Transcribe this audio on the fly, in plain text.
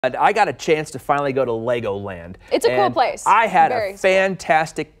I got a chance to finally go to Legoland. It's a cool place. I had a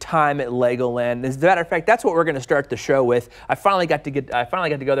fantastic time at Legoland. As a matter of fact, that's what we're going to start the show with. I finally got to go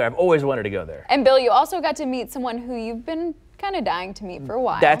there. I've always wanted to go there. And Bill, you also got to meet someone who you've been kind of dying to meet for a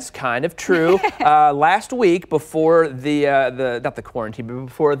while. That's kind of true. Last week, before not the quarantine, but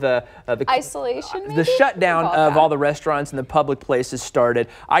before the isolation, maybe? the shutdown of all the restaurants and the public places started,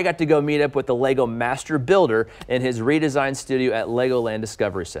 I got to go meet up with the Lego master builder in his redesigned studio at Legoland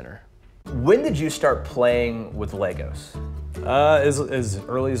Discovery Center. When did you start playing with Legos? As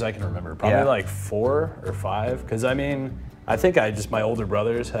early as I can remember, probably like 4 or 5. Because I mean, I think my older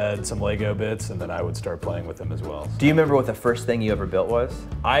brothers had some Lego bits, and then I would start playing with them as well. Do you remember what the first thing you ever built was?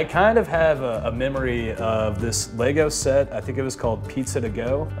 I kind of have a memory of this Lego set. I think it was called Pizza to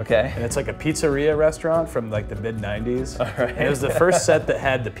Go. Okay. And it's like a pizzeria restaurant from like the mid-90s. All right. And it was the first set that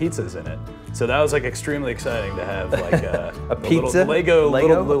had the pizzas in it. So that was like extremely exciting to have like a pizza?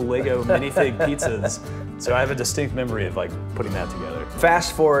 little Lego minifig pizzas. So I have a distinct memory of like putting that together.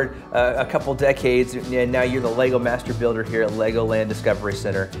 Fast forward a couple decades, and now you're the Lego master builder here at Legoland Discovery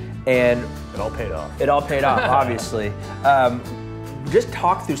Center, and it all paid off. It all paid off, obviously. Just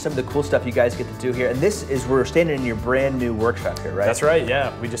talk through some of the cool stuff you guys get to do here. And we're standing in your brand new workshop here, right? That's right,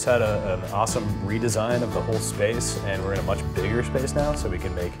 yeah. We just had an awesome redesign of the whole space, and we're in a much bigger space now, so we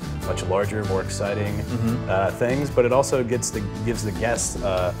can make much larger, more exciting things. But it also gives the guests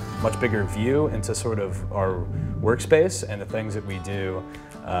a much bigger view into sort of our workspace and the things that we do.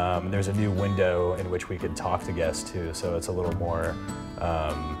 There's a new window in which we can talk to guests too, so it's a little more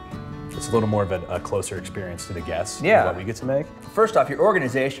of a closer experience to the guests. Yeah. What we get to make. First off, your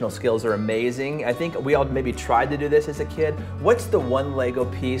organizational skills are amazing. I think we all maybe tried to do this as a kid. What's the one Lego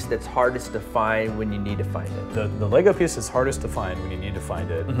piece that's hardest to find when you need to find it? The Lego piece that's hardest to find when you need to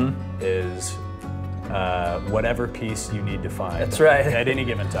find it is whatever piece you need to find. That's right. At any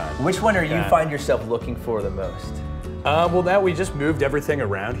given time. Which one are you find yourself looking for the most? Well, now we just moved everything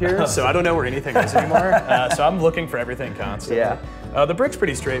around here, so I don't know where anything is anymore. So I'm looking for everything constantly. Yeah. The brick's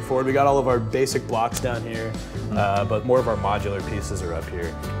pretty straightforward. We got all of our basic blocks down here, but more of our modular pieces are up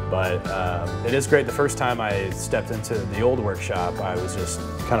here. But it is great. The first time I stepped into the old workshop, I was just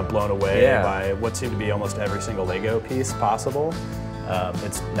kind of blown away by what seemed to be almost every single Lego piece possible.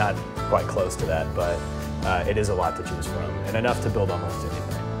 It's not quite close to that, but it is a lot to choose from, and enough to build almost anything.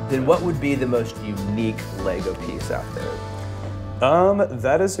 Then what would be the most unique Lego piece out there?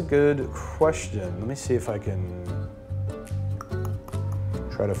 That is a good question. Let me see if I can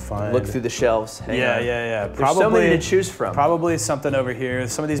try to find. Look through the shelves. Yeah. There's so many to choose from. Probably something over here.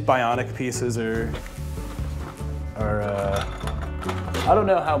 Some of these bionic pieces are I don't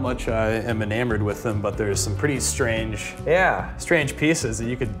know how much I am enamored with them, but there's some pretty strange pieces that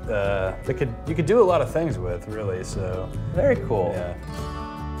you could do a lot of things with, really. So very cool. Yeah.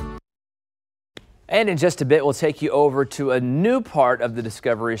 And in just a bit, we'll take you over to a new part of the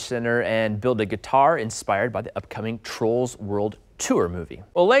Discovery Center and build a guitar inspired by the upcoming Trolls World Tour movie.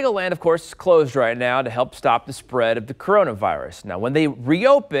 Well, Legoland, of course, is closed right now to help stop the spread of the coronavirus. Now, when they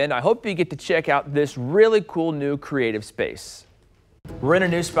reopen, I hope you get to check out this really cool new creative space. We're in a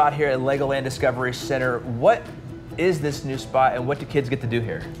new spot here at Legoland Discovery Center. What is this new spot, and what do kids get to do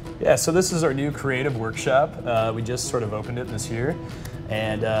here? Yeah, so this is our new creative workshop. We just sort of opened it this year.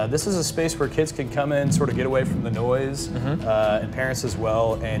 And this is a space where kids can come in, sort of get away from the noise, and parents as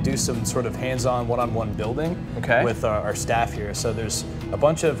well, and do some sort of hands-on, one-on-one building with our staff here. So there's a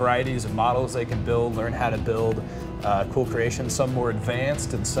bunch of varieties of models they can build, learn how to build cool creations, some more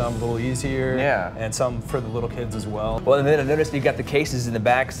advanced and some a little easier, and some for the little kids as well. Well, and then I noticed you got the cases in the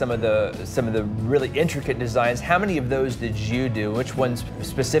back, some of the really intricate designs. How many of those did you do? Which ones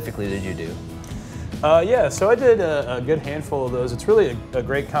specifically did you do? Yeah, so I did a good handful of those. It's really a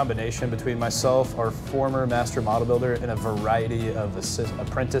great combination between myself, our former master model builder, and a variety of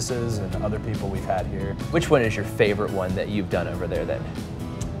apprentices and other people we've had here. Which one is your favorite one that you've done over there then?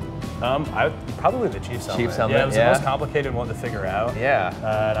 Probably the Chief's helmet. Chief's helmet, yeah, it was the most complicated one to figure out. Yeah.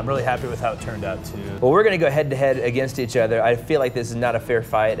 And I'm really happy with how it turned out too. Well, we're gonna go head to head against each other. I feel like this is not a fair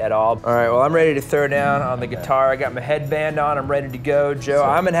fight at all. All right, well, I'm ready to throw down on the guitar. I got my headband on, I'm ready to go. Joe,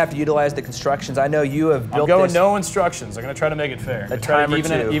 I'm gonna have to utilize the constructions. I know you have built I'm going no instructions. I'm gonna try to make it fair. A time or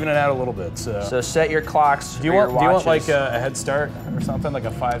two. Even it out a little bit, so set your clocks. Do you want like a head start or something, like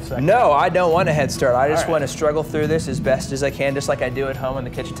a 5-second? No, I don't want a head start. I just want to struggle through this as best as I can, just like I do at home on the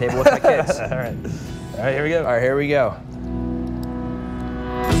kitchen table with my kids. All right. All right, here we go. All right, here we go.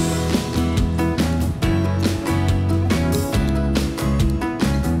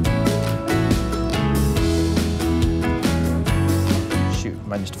 Shoot,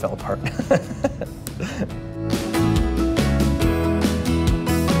 mine just fell apart.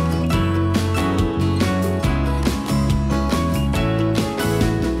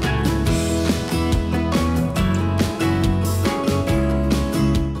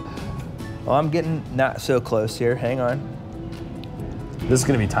 I'm getting not so close here. Hang on. This is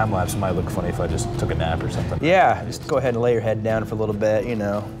gonna be time lapse. It might look funny if I just took a nap or something. Yeah, just go ahead and lay your head down for a little bit, you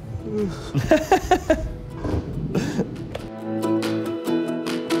know.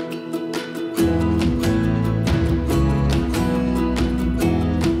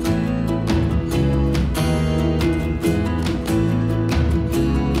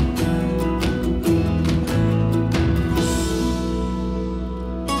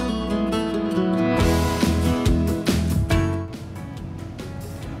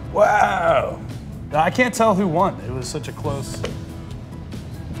 Wow. I can't tell who won. It was such a close.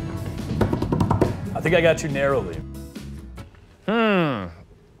 I think I got you narrowly.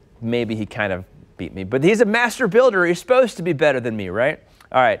 Maybe he kind of beat me, but he's a master builder. He's supposed to be better than me, right?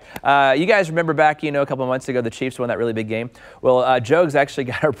 All right, you guys remember back, a couple of months ago, the Chiefs won that really big game? Well, Joe's actually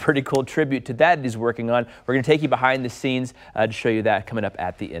got a pretty cool tribute to that he's working on. We're gonna take you behind the scenes to show you that coming up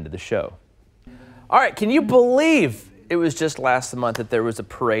at the end of the show. All right, can you believe it was just last month that there was a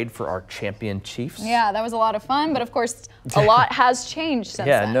parade for our champion Chiefs? Yeah, that was a lot of fun, but of course, a lot has changed since then.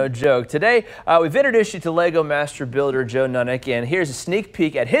 Yeah, no joke. Today, we've introduced you to Lego Master Builder Joe Nunnink, and here's a sneak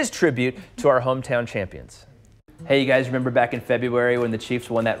peek at his tribute to our hometown champions. Hey, you guys remember back in February when the Chiefs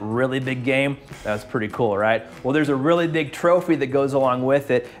won that really big game? That was pretty cool, right? Well, there's a really big trophy that goes along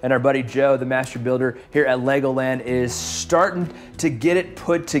with it, and our buddy Joe, the master builder here at Legoland, is starting to get it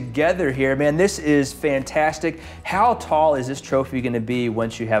put together here. Man, this is fantastic. How tall is this trophy gonna be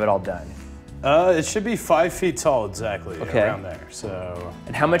once you have it all done? It should be 5 feet tall exactly, okay, around there. So.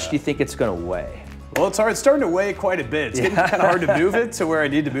 And how much do you think it's gonna weigh? Well, it's hard. It's starting to weigh quite a bit. It's getting kind of hard to move it to where I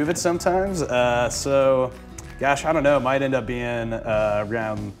need to move it sometimes. Gosh, I don't know. It might end up being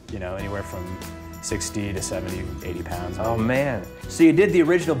around, anywhere from 60 to 70, 80 pounds. Maybe. Oh, man. So you did the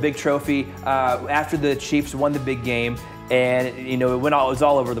original big trophy after the Chiefs won the big game, and, it was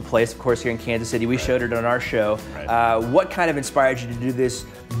all over the place, of course, here in Kansas City. We showed it on our show. Right. What kind of inspired you to do this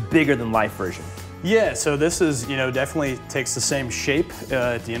bigger than life version? Yeah, so this is, definitely takes the same shape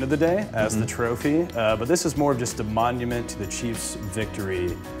at the end of the day as the trophy, but this is more of just a monument to the Chiefs'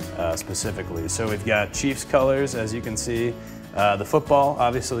 victory specifically. So we've got Chiefs colors, as you can see. The football,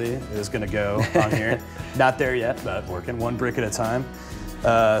 obviously, is going to go on here. Not there yet, but working one brick at a time.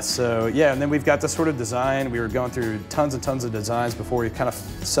 And then we've got this sort of design. We were going through tons and tons of designs before we kind of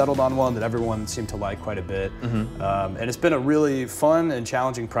settled on one that everyone seemed to like quite a bit. And it's been a really fun and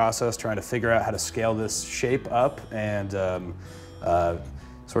challenging process trying to figure out how to scale this shape up and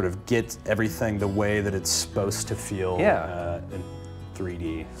sort of get everything the way that it's supposed to feel in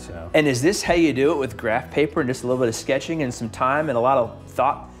 3D. So. And is this how you do it, with graph paper and just a little bit of sketching and some time and a lot of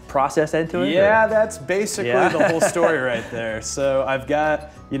thought process into it? Yeah, that's basically the whole story right there. So I've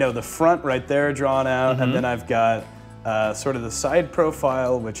got, the front right there drawn out, and then I've got sort of the side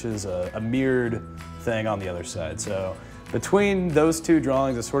profile, which is a mirrored thing on the other side. So between those two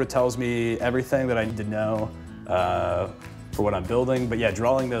drawings, it sort of tells me everything that I need to know for what I'm building. But yeah,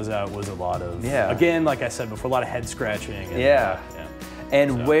 drawing those out was a lot of, again, like I said before, a lot of head scratching. And,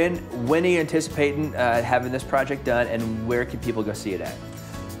 And so. when are you anticipating having this project done, and where can people go see it at?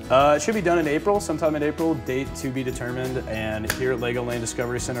 It should be done in April, sometime in April, date to be determined, and here at Legoland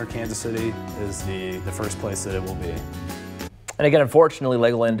Discovery Center, Kansas City is the first place that it will be. And again, unfortunately,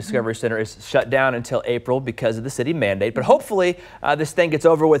 Legoland Discovery Center is shut down until April because of the city mandate, but hopefully this thing gets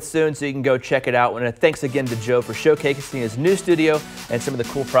over with soon so you can go check it out. And thanks again to Joe for showcasing his new studio and some of the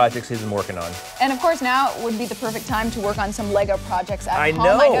cool projects he's been working on. And of course, now would be the perfect time to work on some Lego projects at home.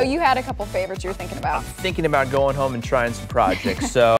 I know you had a couple favorites you were thinking about. I'm thinking about going home and trying some projects. So.